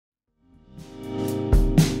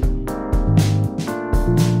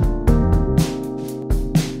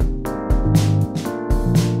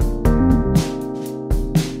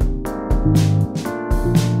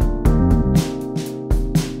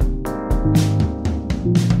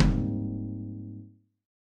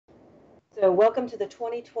So welcome to the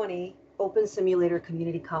 2020 OpenSimulator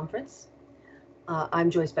Community Conference.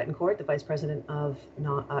 I'm Joyce Bettencourt, the Vice President of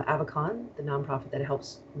Avicon, the nonprofit that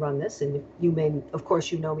helps run this. And you may, of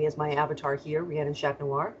course, you know me as my avatar here, Rhiannon Chat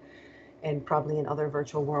Noir, and probably in other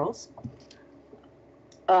virtual worlds.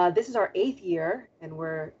 This is our 8th year, and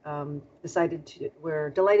we're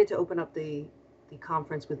delighted to open up the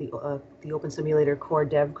conference with the OpenSimulator core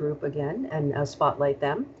dev group again and spotlight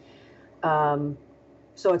them.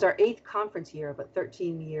 So it's our 8th conference year, but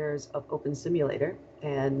 13 years of OpenSimulator,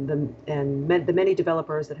 and the many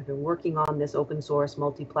developers that have been working on this open source,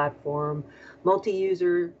 multi-platform,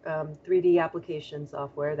 multi-user 3D application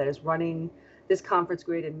software that is running this conference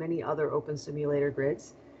grid and many other OpenSimulator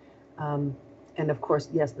grids. And of course,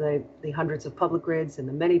 yes, the hundreds of public grids and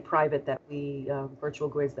the many private virtual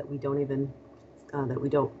grids that we don't even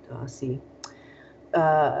see.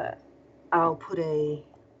 I'll put a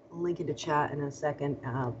link into chat in a second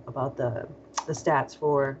about the stats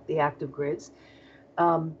for the active grids.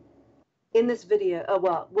 In this video,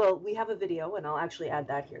 well, we have a video, and I'll actually add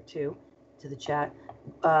that here too to the chat.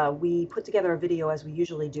 We put together a video, as we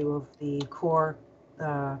usually do, of the core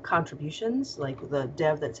contributions, like the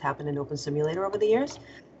dev that's happened in OpenSimulator over the years,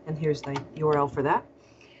 and here's the URL for that.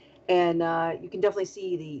 And you can definitely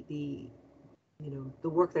see the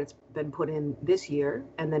work that's been put in this year,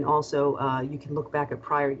 and then also you can look back at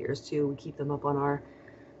prior years too. We keep them up on our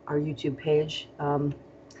YouTube page.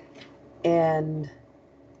 And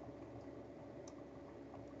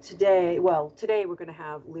today we're going to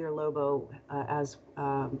have Lear Lobo as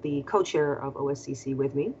the co-chair of OSCC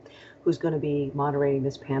with me, who's going to be moderating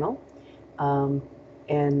this panel. Do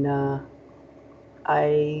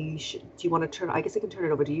you want to I guess I can turn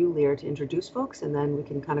it over to you, Lear, to introduce folks, and then we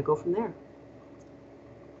can kind of go from there.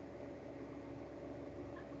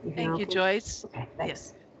 Thank you, Joyce. Okay, thanks.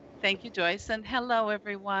 Yes. Thank you, Joyce. And hello,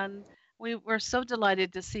 everyone. We're so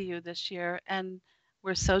delighted to see you this year, and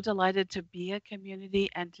we're so delighted to be a community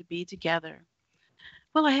and to be together.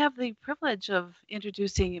 Well, I have the privilege of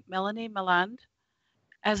introducing Melanie Milland.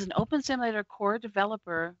 As an OpenSimulator core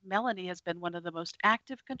developer, Melanie has been one of the most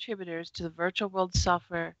active contributors to the virtual world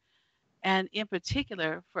software, and in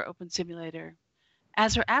particular for OpenSimulator.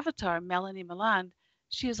 As her avatar, Melanie Milland,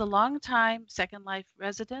 she is a long-time Second Life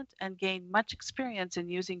resident and gained much experience in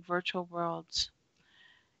using virtual worlds.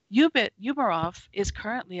 Ubit Umarov is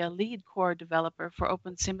currently a lead core developer for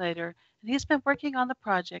OpenSimulator, and he's been working on the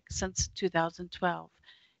project since 2012.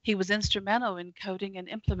 He was instrumental in coding and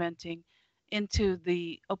implementing into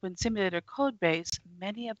the OpenSimulator codebase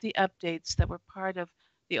many of the updates that were part of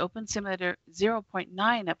the OpenSimulator 0.9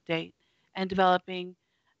 update and developing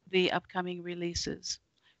the upcoming releases.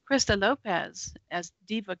 Crista Lopes, as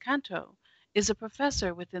Diva Canto, is a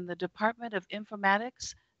professor within the Department of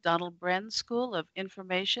Informatics, Donald Bren School of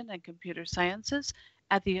Information and Computer Sciences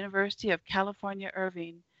at the University of California,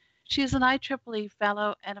 Irvine. She is an IEEE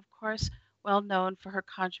fellow and, of course, well known for her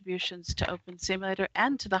contributions to OpenSimulator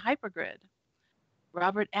and to the hypergrid.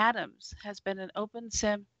 Robert Adams has been an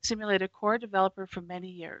OpenSimulator core developer for many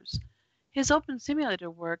years. His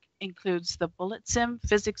OpenSimulator work includes the BulletSim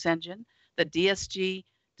physics engine, the DSG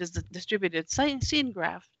distributed scene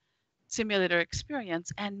graph simulator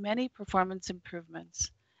experience, and many performance improvements.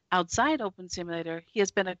 Outside OpenSimulator, he has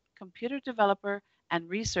been a computer developer and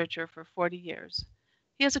researcher for 40 years.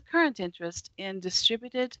 He has a current interest in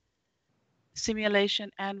distributed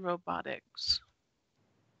simulation and robotics.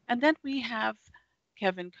 And then we have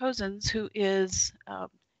Kevin Cozens, who is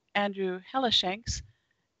Andrew Hellishank's.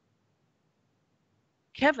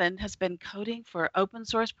 Kevin has been coding for open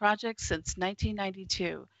source projects since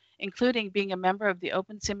 1992, including being a member of the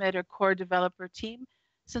OpenSimulator core developer team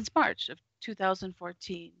since March of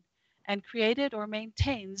 2014, and created or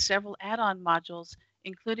maintained several add-on modules,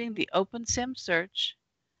 including the OpenSim Search,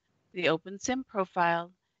 the OpenSim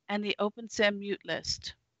Profile, and the OpenSim Mute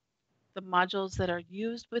List, the modules that are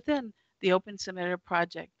used within the OpenSimulator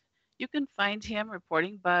project. You can find him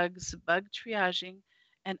reporting bugs, bug triaging,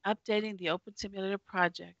 and updating the OpenSimulator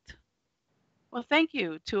project. Well, thank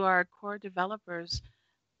you to our core developers.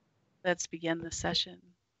 Let's begin the session.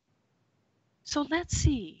 So let's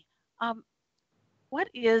see, how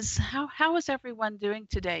is everyone doing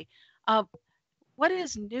today? What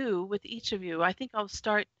is new with each of you? I think I'll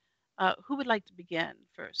start, who would like to begin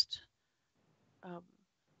first?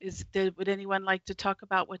 Would anyone like to talk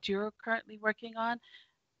about what you're currently working on?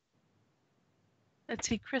 Let's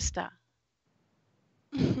see, Crista.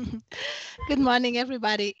 Good morning,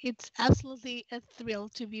 everybody. It's absolutely a thrill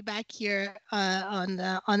to be back here on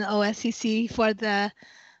OSCC for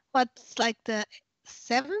what's like the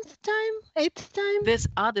 7th time, 8th time?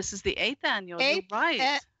 This is the 8th annual. You're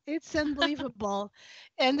right. It's unbelievable.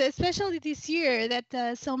 And especially this year that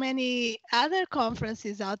so many other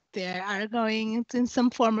conferences out there are going into some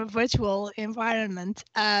form of virtual environment.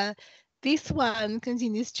 This one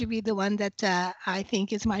continues to be the one that I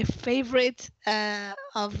think is my favorite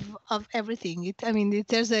of everything.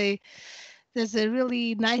 There's a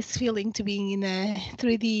really nice feeling to being in a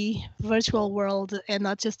 3D virtual world and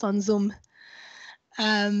not just on Zoom.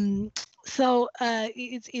 It's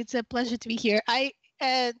a pleasure to be here.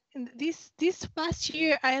 Uh, this past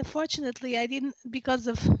year, I didn't, because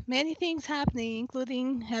of many things happening,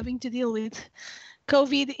 including having to deal with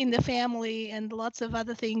COVID in the family and lots of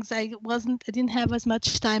other things. I didn't have as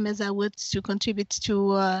much time as I would to contribute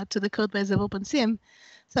to the code base of OpenSim.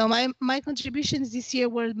 So my contributions this year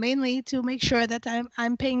were mainly to make sure that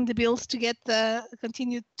I'm paying the bills to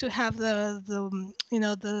continue to have the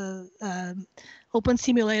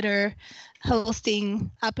OpenSimulator hosting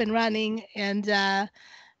up and running, and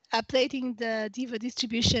updating the Diva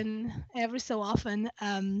distribution every so often.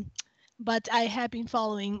 But I have been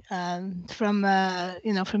following from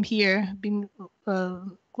here, been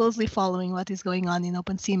closely following what is going on in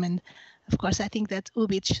OpenSim, and of course I think that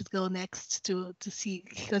Ubit should go next to see,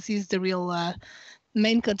 because he's the real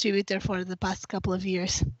main contributor for the past couple of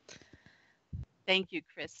years. Thank you,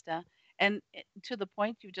 Crista. And to the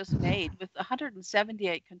point you just made, with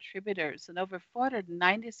 178 contributors and over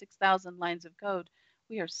 496,000 lines of code,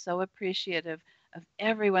 we are so appreciative of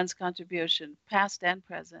everyone's contribution, past and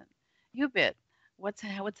present. Ubit, what's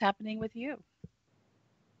happening with you?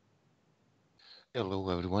 Hello,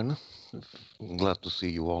 everyone. Glad to see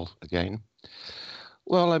you all again.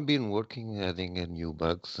 Well, I've been working, adding new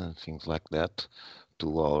bugs and things like that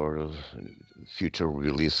to our future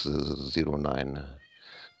release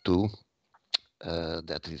 092.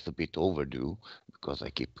 That is a bit overdue because I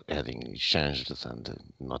keep adding changes and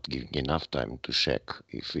not giving enough time to check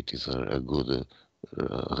if it is a good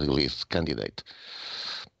release candidate.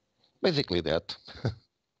 Basically that.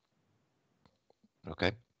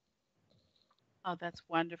 Okay. Oh, that's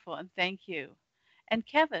wonderful, and thank you. And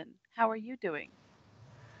Kevin, how are you doing?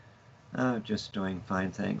 Just doing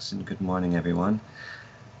fine, thanks, and good morning, everyone.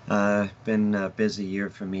 Been a busy year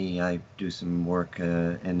for me. I do some work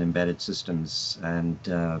in embedded systems, and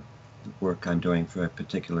the work I'm doing for a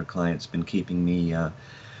particular client's been keeping me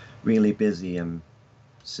really busy. In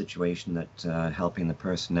a situation that helping the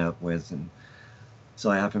person out with, and so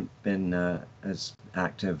I haven't been as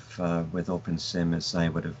active with OpenSim as I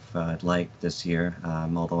would have liked this year,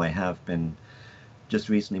 although I have been just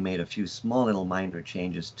recently made a few small little minor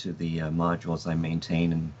changes to the modules I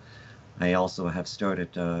maintain, and I also have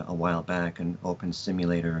started a while back an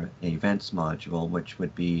OpenSimulator events module, which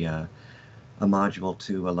would be a module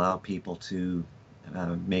to allow people to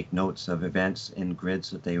make notes of events in grids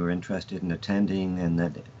that they were interested in attending, and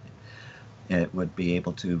that it would be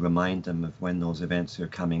able to remind them of when those events are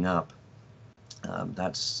coming up.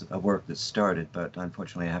 That's a work that's started, but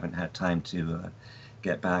unfortunately I haven't had time to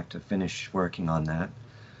get back to finish working on that.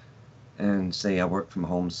 And say I work from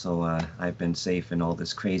home, so I've been safe in all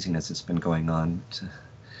this craziness that's been going on.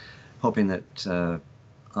 Hoping that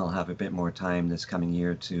I'll have a bit more time this coming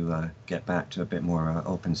year to get back to a bit more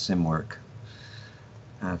OpenSim work.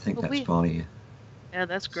 I think that's probably... Yeah,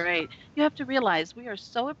 that's great. You have to realize we are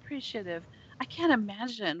so appreciative. I can't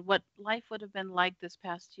imagine what life would have been like this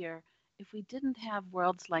past year if we didn't have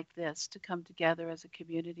worlds like this to come together as a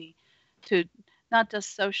community, to not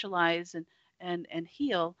just socialize and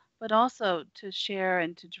heal, but also to share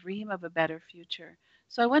and to dream of a better future.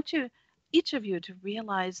 So I want each of you to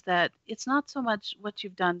realize that it's not so much what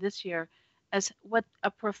you've done this year as what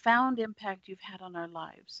a profound impact you've had on our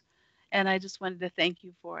lives. And I just wanted to thank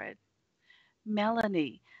you for it.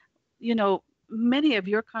 Melanie, many of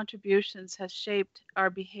your contributions has shaped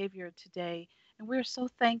our behavior today, and we're so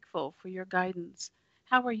thankful for your guidance.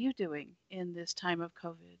 How are you doing in this time of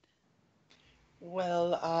COVID?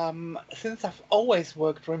 Well, since I've always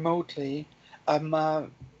worked remotely, I'm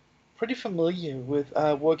pretty familiar with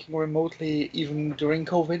working remotely even during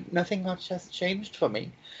COVID. Nothing much has changed for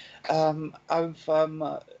me.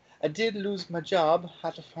 I did lose my job,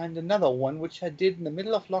 had to find another one, which I did in the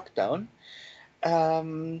middle of lockdown.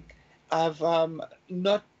 I've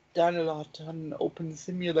not done a lot on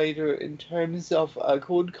OpenSimulator in terms of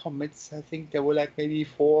code commits. I think there were like maybe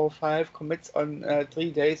 4 or 5 commits on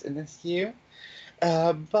 3 days in this year.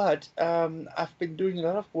 But I've been doing a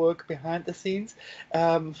lot of work behind the scenes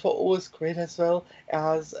for OSCC20 as well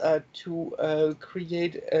as to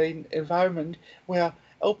create an environment where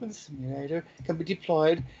OpenSimulator can be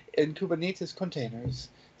deployed in Kubernetes containers.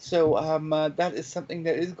 So that is something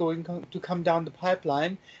that is going to come down the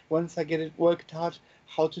pipeline once I get it worked out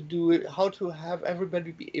how to do it, how to have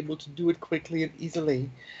everybody be able to do it quickly and easily.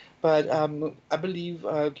 But I believe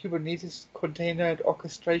Kubernetes container and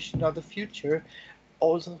orchestration are the future,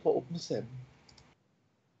 also for OpenSim.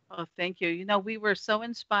 Oh, thank you. You know, we were so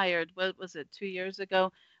inspired. What was it, 2 years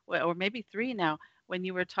ago, or maybe 3 now, when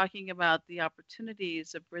you were talking about the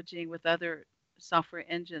opportunities of bridging with other software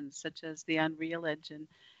engines, such as the Unreal Engine.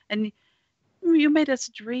 And you made us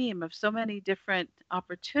dream of so many different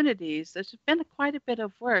opportunities. There's been quite a bit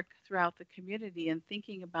of work throughout the community in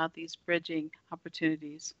thinking about these bridging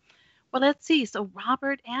opportunities. Well, let's see. So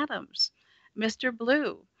Robert Adams, Mr.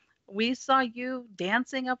 Blue, we saw you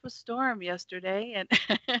dancing up a storm yesterday, and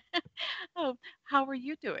oh, how are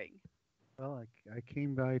you doing? Well, I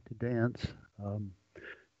came by to dance,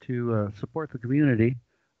 to support the community.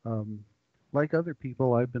 Like other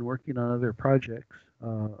people, I've been working on other projects,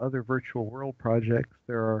 other virtual world projects.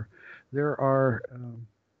 There are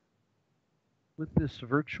with this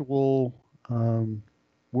virtual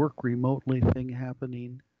work remotely thing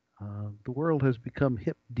happening, the world has become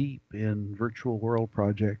hip deep in virtual world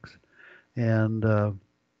projects, and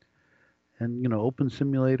you know,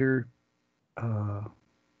 OpenSimulator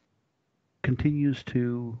continues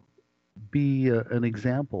to be an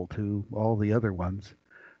example to all the other ones,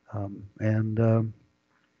 and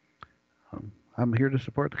I'm here to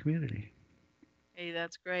support the community. Hey,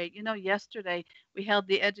 that's great. You know, yesterday we held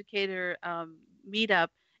the educator meetup,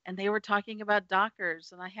 and they were talking about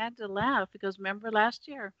Dockers, and I had to laugh because remember last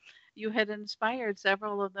year you had inspired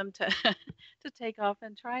several of them to to take off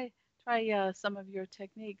and try some of your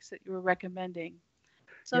techniques that you were recommending.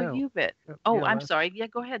 So Yeah, Ubit. Oh, yeah. I'm sorry. Yeah,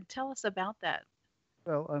 go ahead. Tell us about that.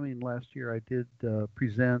 Well, I mean, last year I did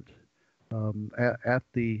present at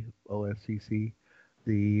the OSCC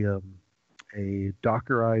the a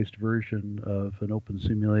Dockerized version of an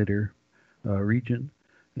OpenSimulator region,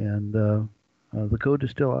 and the code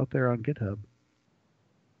is still out there on GitHub.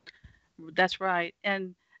 That's right.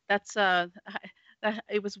 And that's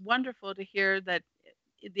it was wonderful to hear that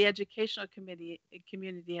the educational community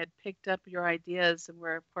had picked up your ideas and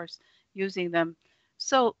were, of course, using them.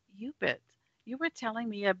 So, Ubit, you were telling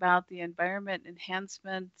me about the environment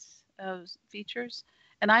enhancement features,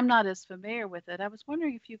 and I'm not as familiar with it. I was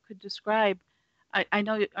wondering if you could describe. I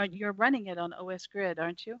know you're running it on OS Grid,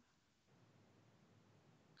 aren't you?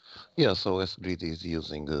 Yeah, so OSGrid is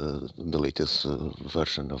using the latest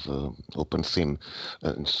version of OpenSim,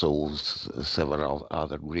 and so several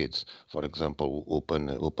other grids. For example,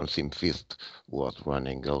 OpenSim Fist was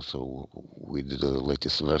running also with the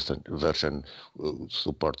latest version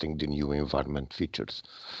supporting the new environment features.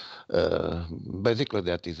 Basically,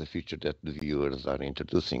 that is a feature that the viewers are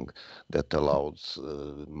introducing that allows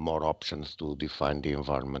more options to define the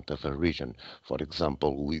environment of a region. For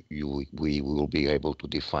example, we will be able to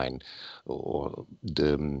define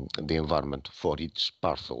the environment for each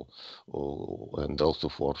parcel and also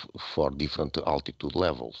for different altitude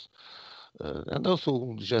levels. And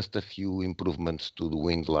also just a few improvements to the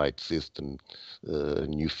wing light system,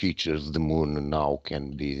 new features. The moon now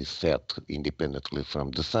can be set independently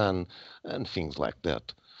from the sun and things like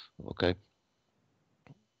that. Okay.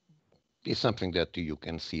 It's something that you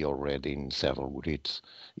can see already in several grids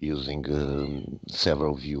using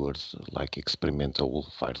several viewers like experimental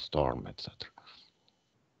Firestorm, etc.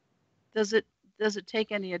 Does it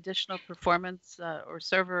take any additional performance or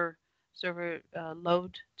server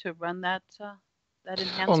load to run that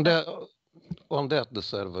enhancement? On that, the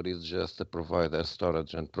server is just a provider,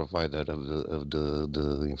 storage and provider of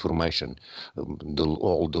the information.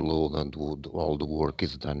 All the load and all the work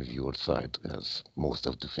is done viewer side, as most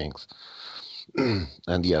of the things.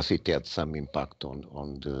 And yes, it had some impact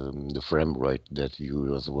on the frame rate that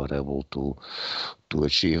viewers were able to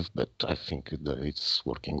achieve, but I think that it's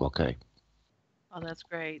working okay. Oh, that's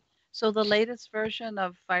great. So the latest version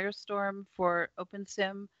of Firestorm for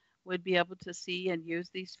OpenSim would be able to see and use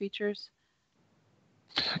these features?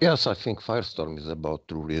 Yes, I think Firestorm is about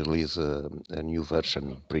to release a new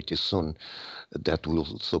version pretty soon that will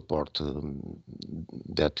support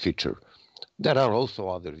that feature. There are also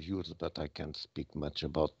other views, but I can't speak much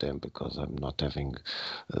about them because I'm not having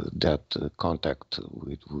that contact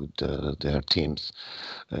with their teams,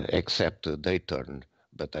 except Dayturn.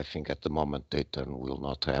 But I think at the moment Dayturn will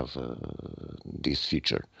not have this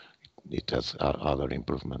feature. It has other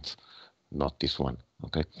improvements, not this one.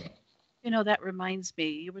 Okay. You know, that reminds me,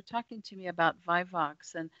 you were talking to me about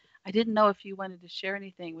Vivox, and I didn't know if you wanted to share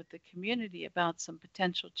anything with the community about some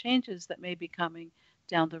potential changes that may be coming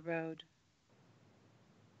down the road.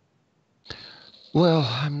 Well,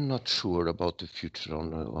 I'm not sure about the future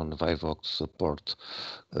on Vivox support.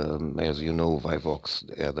 As you know, Vivox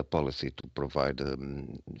had a policy to provide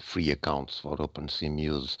free accounts for OpenSim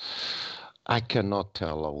use. I cannot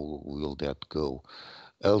tell how will that go.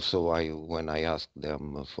 Also, when I asked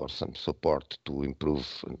them for some support to improve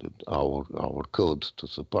our code to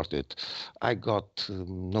support it, I got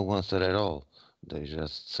no answer at all. They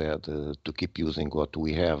just said to keep using what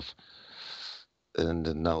we have.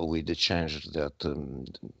 And now with the change that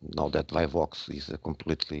now that Vivox is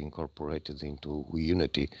completely incorporated into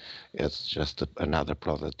Unity as just another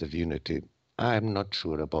product of Unity, I'm not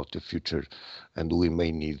sure about the future, and we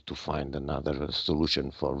may need to find another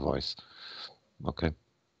solution for voice. Okay.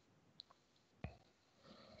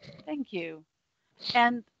 Thank you.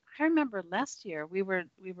 And I remember last year we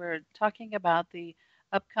were talking about the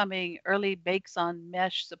upcoming early bakes on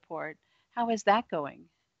mesh support. How is that going?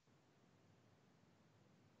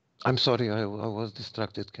 I'm sorry, I was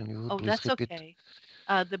distracted. Can you Oh, please that's repeat? okay.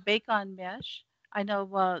 The bake on mesh. I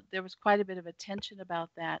know there was quite a bit of attention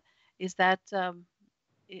about that. Is that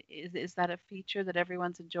is that a feature that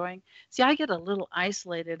everyone's enjoying? See, I get a little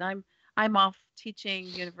isolated. I'm off teaching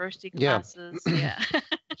university Yeah, classes. Yeah.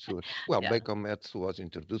 sure. Well, Yeah. Bacon Maths was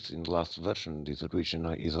introduced in the last version. This region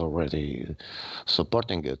is already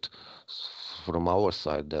supporting it. From our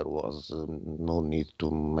side, there was no need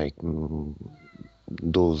to make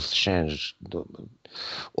those change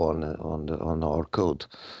on our code.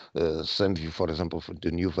 SameView, for example, for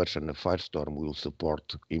the new version of Firestorm will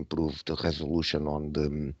support improved resolution on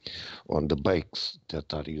the bakes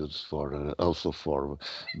that are used for also for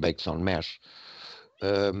bakes on mesh.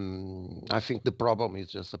 I think the problem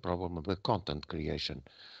is just a problem of the content creation.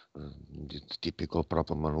 The typical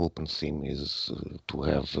problem on OpenSim is to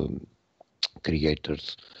have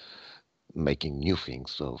creators making new things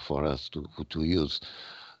so for us to use.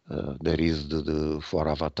 There is for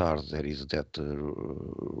avatars, there is that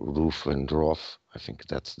Roof and Roth, I think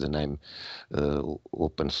that's the name,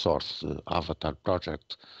 open source avatar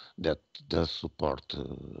project that does support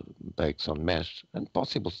bakes on mesh, and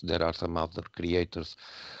possibly there are some other creators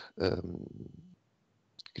um,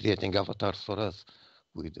 creating avatars for us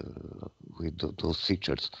with those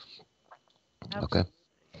features. Okay. Absolutely.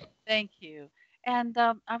 Thank you. And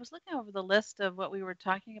I was looking over the list of what we were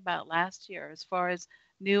talking about last year as far as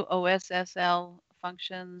new OSSL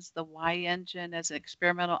functions, the Y engine as an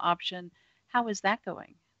experimental option. How is that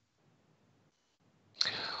going?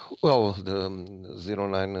 Well, the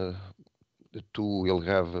 09 the 2 will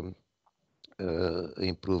have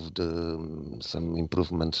improved some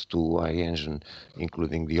improvements to iEngine,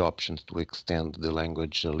 including the options to extend the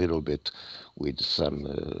language a little bit with some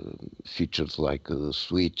features like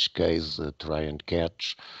switch, case, try and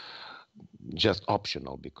catch. Just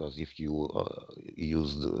optional, because if you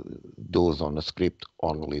use those on a script,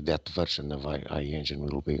 only that version of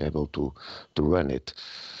iEngine will be able to run it.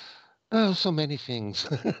 So many things.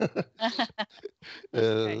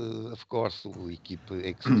 Okay. Of course, we keep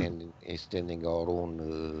extending our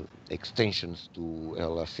own extensions to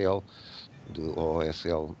LSL, the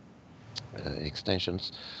OSL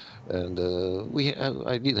extensions, and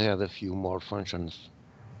I did have a few more functions.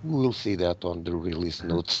 We'll see that on the release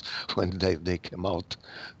notes when they come out.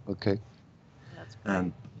 Okay. That's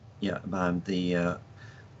great. Yeah, the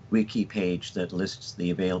wiki page that lists the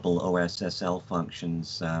available OSSL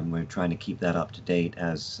functions. We're trying to keep that up to date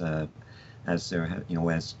as there,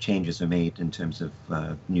 as changes are made in terms of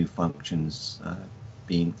new functions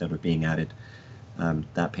that are being added.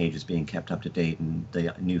 That page is being kept up to date, and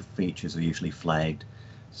the new features are usually flagged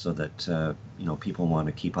so that people want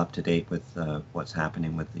to keep up to date with what's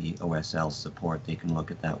happening with the OSL support. They can look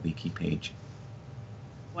at that wiki page.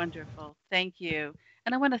 Wonderful. Thank you.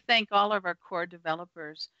 And I want to thank all of our core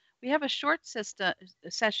developers. We have a short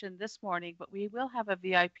session this morning, but we will have a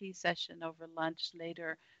VIP session over lunch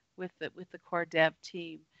later with the core dev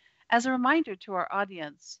team. As a reminder to our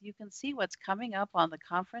audience, you can see what's coming up on the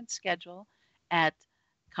conference schedule at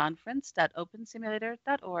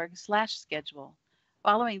conference.opensimulator.org/schedule.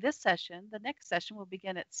 Following this session, the next session will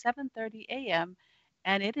begin at 7:30 a.m.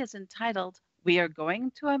 and it is entitled We Are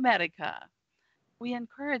Going to America. We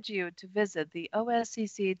encourage you to visit the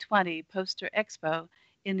OSCC20 Poster Expo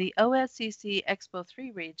in the OSCC Expo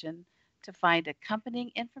 3 region to find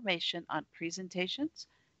accompanying information on presentations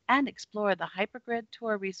and explore the Hypergrid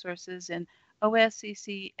Tour resources in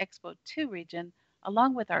OSCC Expo 2 region,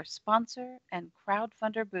 along with our sponsor and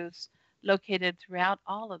crowdfunder booths located throughout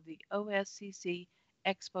all of the OSCC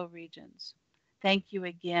Expo regions. Thank you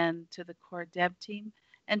again to the core dev team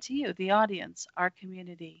and to you, the audience, our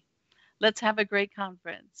community. Let's have a great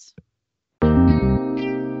conference.